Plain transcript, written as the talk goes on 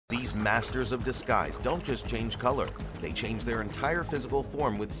These masters of disguise don't just change color, they change their entire physical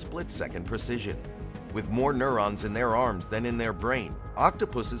form with split-second precision. With more neurons in their arms than in their brain,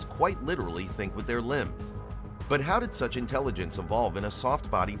 octopuses quite literally think with their limbs. But how did such intelligence evolve in a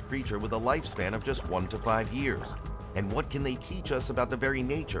soft-bodied creature with a lifespan of just 1 to 5 years? And what can they teach us about the very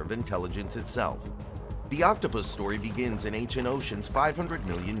nature of intelligence itself? The octopus story begins in ancient oceans 500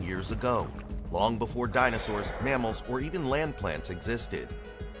 million years ago, long before dinosaurs, mammals, or even land plants existed.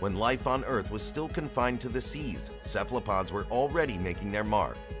 When life on Earth was still confined to the seas, cephalopods were already making their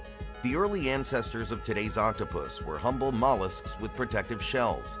mark. The early ancestors of today's octopus were humble mollusks with protective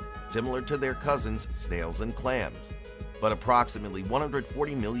shells, similar to their cousins, snails and clams. But approximately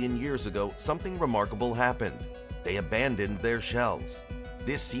 140 million years ago, something remarkable happened. They abandoned their shells.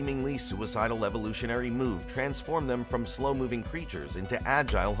 This seemingly suicidal evolutionary move transformed them from slow-moving creatures into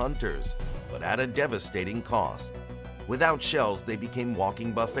agile hunters, but at a devastating cost. Without shells, they became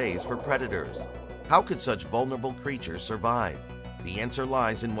walking buffets for predators. How could such vulnerable creatures survive? The answer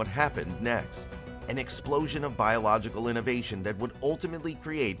lies in what happened next. An explosion of biological innovation that would ultimately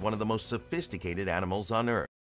create one of the most sophisticated animals on Earth.